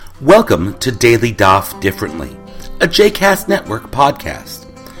Welcome to Daily Daf Differently, a JCast Network podcast.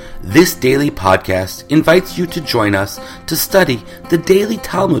 This daily podcast invites you to join us to study the daily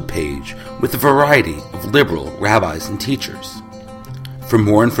Talmud page with a variety of liberal rabbis and teachers. For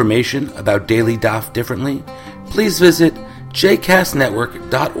more information about Daily Daf Differently, please visit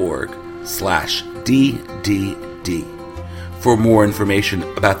jcastnetwork.org/DDD. For more information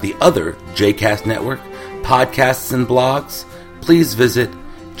about the other JCast Network podcasts and blogs, please visit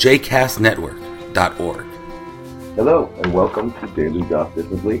jcastnetwork.org. Hello, and welcome to Daily Daf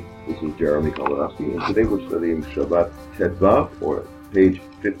Differently. This is Jeremy Kolonovsky, and today we're studying Shabbat Tetvav, or page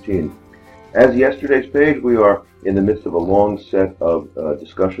 15. As yesterday's page, we are in the midst of a long set of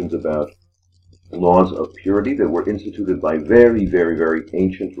discussions about laws of purity that were instituted by very, very, very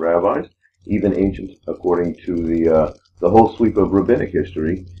ancient rabbis, even ancient according to the whole sweep of rabbinic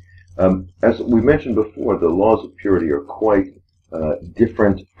history. As we mentioned before, the laws of purity are quite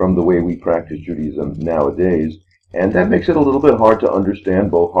different from the way we practice Judaism nowadays, and that makes it a little bit hard to understand,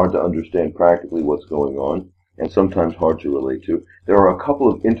 both hard to understand practically what's going on, and sometimes hard to relate to. There are a couple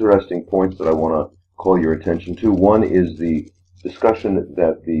of interesting points that I want to call your attention to. One is the discussion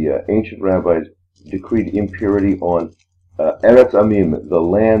that the ancient rabbis decreed impurity on Eretz Amim, the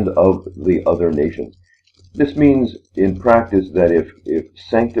land of the other nations. This means, in practice, that if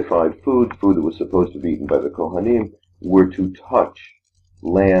sanctified food that was supposed to be eaten by the Kohanim, were to touch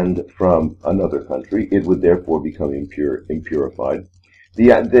land from another country, it would therefore become impurified.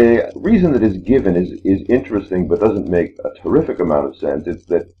 The reason that is given is interesting, but doesn't make a terrific amount of sense. It's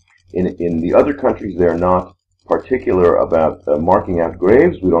that in the other countries they're not particular about marking out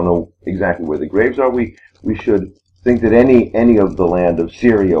graves. We don't know exactly where the graves are. We should think that any of the land of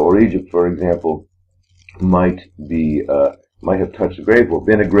Syria or Egypt, for example, might have touched a grave, or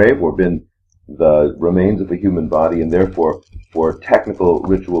been a grave, or been the remains of a human body, and therefore, for technical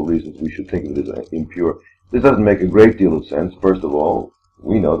ritual reasons, we should think of it as impure. This doesn't make a great deal of sense. First of all,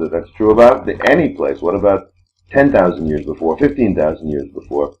 we know that that's true about any place. What about 10,000 years before, 15,000 years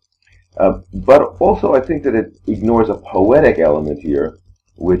before? But also, I think that it ignores a poetic element here,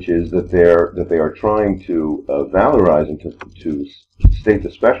 which is that they are trying to valorize and to state the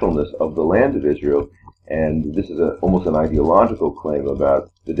specialness of the land of Israel. And this is almost an ideological claim about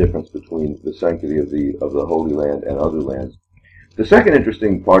the difference between the sanctity of the Holy Land and other lands. The second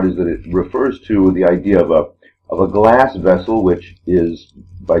interesting part is that it refers to the idea of a glass vessel, which is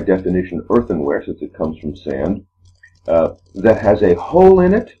by definition earthenware, since it comes from sand, that has a hole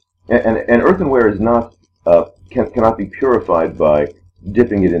in it, and earthenware is not cannot be purified by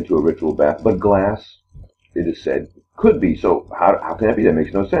dipping it into a ritual bath, but glass, it is said, could be. So how can that be? That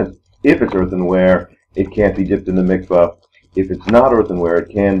makes no sense. If it's earthenware, it can't be dipped in the mikvah. If it's not earthenware, it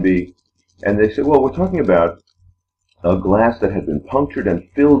can be. And they say, well, we're talking about a glass that has been punctured and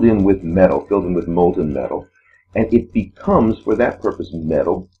filled in with metal, filled in with molten metal, and it becomes, for that purpose,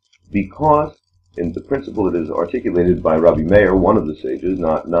 metal, because, in the principle that is articulated by Rabbi Meir, one of the sages,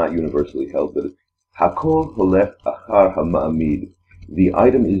 not universally held, but Hakol Holech Achar HaMa'amid. The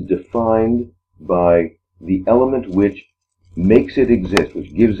item is defined by the element which makes it exist,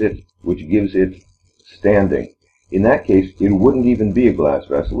 which gives it standing. In that case, it wouldn't even be a glass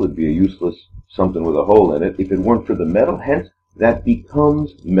vessel. It'd be a useless something with a hole in it if it weren't for the metal. Hence, that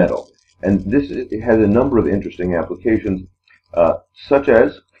becomes metal. And it has a number of interesting applications, such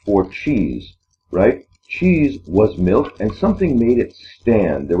as for cheese, right? Cheese was milk, and something made it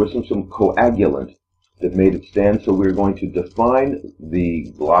stand. There was some coagulant that made it stand, so we're going to define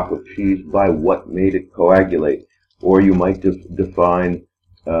the block of cheese by what made it coagulate. Or you might define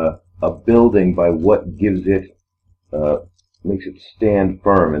a building by what gives it, makes it stand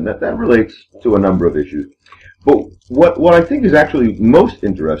firm, and that relates to a number of issues. But what I think is actually most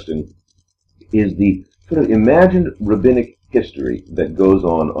interesting is the sort of imagined rabbinic history that goes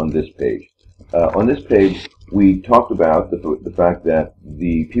on this page. On this page, we talked about the fact that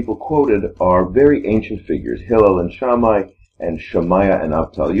the people quoted are very ancient figures, Hillel and Shammai, and Shemaiah and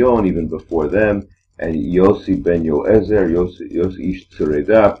Avtalion, even before them, and Yossi ben Yoezer, Yossi Ish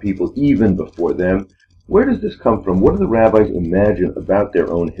Tzureda, people even before them. Where does this come from? What do the rabbis imagine about their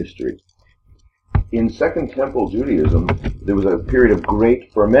own history? In Second Temple Judaism, there was a period of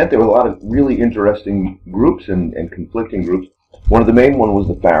great ferment. There were a lot of really interesting groups and conflicting groups. One of the main ones was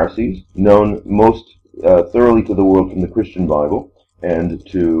the Pharisees, known most thoroughly to the world from the Christian Bible and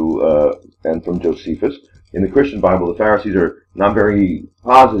from Josephus. In the Christian Bible, the Pharisees are not very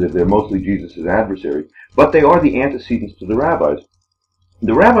positive. They're mostly Jesus' adversaries, but they are the antecedents to the rabbis.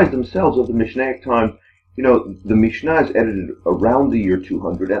 The rabbis themselves of the Mishnaic time, the Mishnah is edited around the year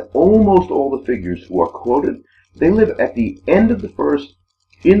 200, and almost all the figures who are quoted, they live at the end of the first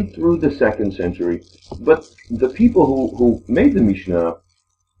in through the 2nd century. But the people who made the Mishnah,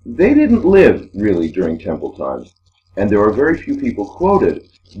 they didn't live really during temple times, and there are very few people quoted.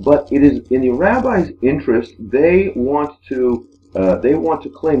 But it is in the rabbis' interest. They want to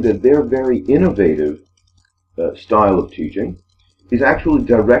claim that their very innovative style of teaching is actually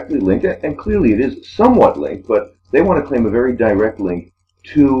directly linked, and clearly it is somewhat linked, but they want to claim a very direct link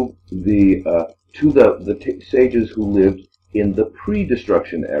to the sages who lived in the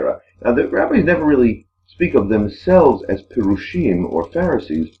pre-destruction era. Now, the rabbis never really speak of themselves as Perushim or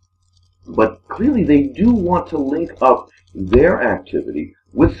Pharisees, but clearly they do want to link up their activity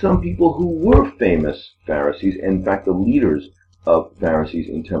with some people who were famous Pharisees, in fact, the leaders of Pharisees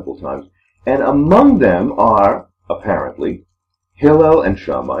in temple times. And among them are, apparently, Hillel and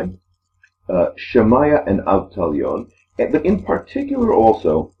Shammai, Shemaiah and Avtalyon, but in particular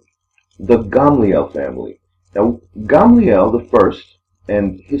also the Gamliel family. Now, Gamliel the first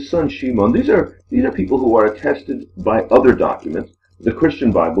and his son Shimon, these are people who are attested by other documents. The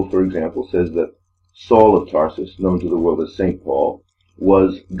Christian Bible, for example, says that Saul of Tarsus, known to the world as St. Paul,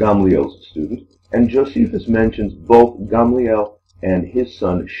 was Gamliel's student, and Josephus mentions both Gamliel and his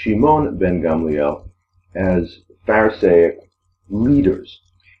son Shimon ben Gamliel as Pharisaic leaders.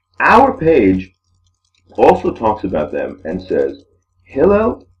 Our page also talks about them and says,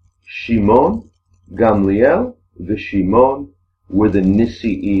 Hillel, Shimon, Gamliel, the Shimon were the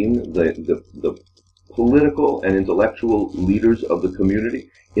Nisi'im, the political and intellectual leaders of the community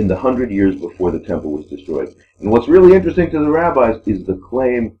in the 100 years before the temple was destroyed. And what's really interesting to the rabbis is the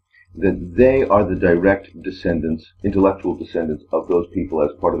claim that they are the direct descendants, intellectual descendants of those people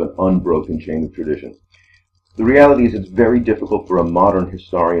as part of an unbroken chain of tradition. The reality is it's very difficult for a modern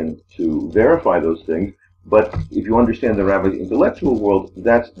historian to verify those things, but if you understand the rabbi's intellectual world,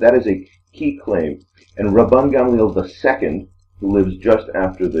 that is a key claim. And Rabban Gamliel II, who lives just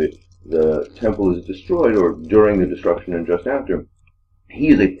after the temple is destroyed, or during the destruction and just after, he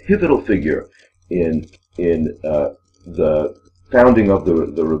is a pivotal figure in the founding of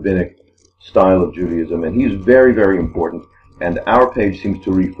the rabbinic style of Judaism, and he's very, very important. And our page seems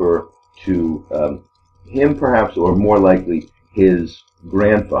to refer to him, perhaps, or more likely his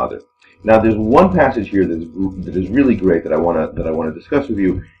grandfather. Now, there's one passage here that is really great that I want to discuss with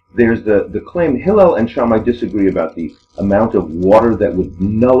you. There's the claim Hillel and Shammai disagree about the amount of water that would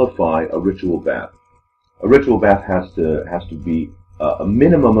nullify a ritual bath. A ritual bath has to be a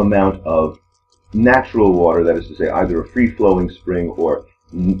minimum amount of natural water, that is to say, either a free-flowing spring or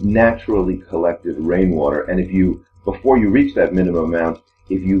naturally collected rainwater. And before you reach that minimum amount,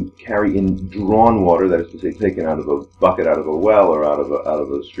 if you carry in drawn water, that is to say, taken out of a bucket, out of a well, or out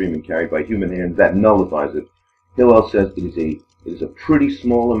of a stream and carried by human hands, that nullifies it. Hillel says it is a pretty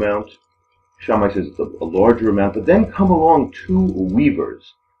small amount. Shammai says it's a larger amount. But then come along two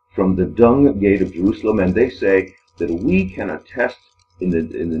weavers from the Dung Gate of Jerusalem, and they say that we can attest in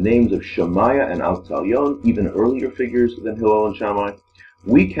the names of Shemaiah and Avtalyon, even earlier figures than Hillel and Shammai,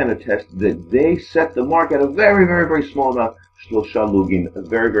 we can attest that they set the mark at a very, very, very small amount. Shlosha lugin, a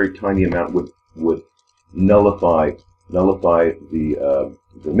very, very tiny amount would nullify the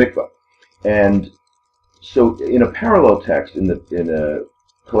mikvah. And so, in a parallel text in a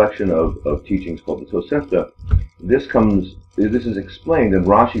collection of teachings called the Tosefta, this is explained, and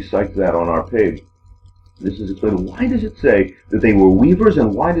Rashi cites that on our page. This is explained. Why does it say that they were weavers,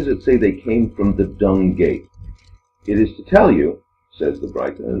 and why does it say they came from the Dung Gate? It is to tell you, says the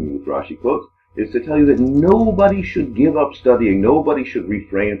Breita, and which Rashi quotes, is to tell you that nobody should give up studying, nobody should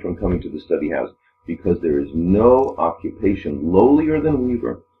refrain from coming to the study house, because there is no occupation lowlier than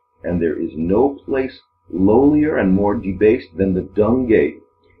weaver, and there is no place lowlier and more debased than the Dung Gate.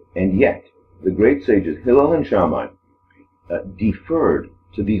 And yet, the great sages Hillel and Shammai deferred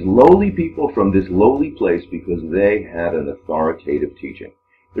to these lowly people from this lowly place because they had an authoritative teaching.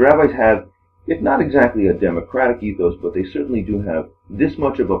 The rabbis had, if not exactly a democratic ethos, but they certainly do have this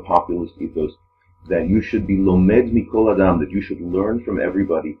much of a populist ethos, that you should be lomed mikol adam, that you should learn from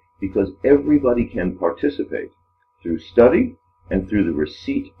everybody, because everybody can participate through study and through the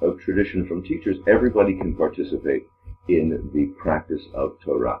receipt of tradition from teachers. Everybody can participate in the practice of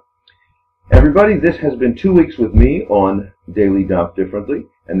Torah. Everybody, this has been 2 weeks with me on Daily Daf Differently,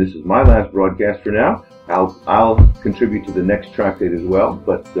 and this is my last broadcast for now. I'll contribute to the next tractate as well,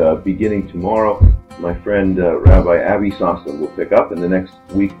 but beginning tomorrow, my friend Rabbi Abby Soslam will pick up in the next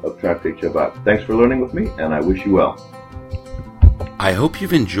week of Tractate Shabbat. Thanks for learning with me, and I wish you well. I hope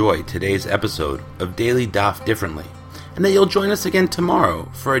you've enjoyed today's episode of Daily Daf Differently, and that you'll join us again tomorrow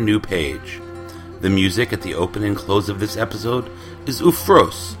for a new page. The music at the open and close of this episode is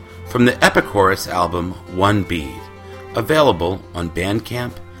Ufros from the Epichorus album One Bead, available on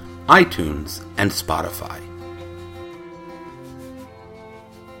Bandcamp, iTunes, and Spotify.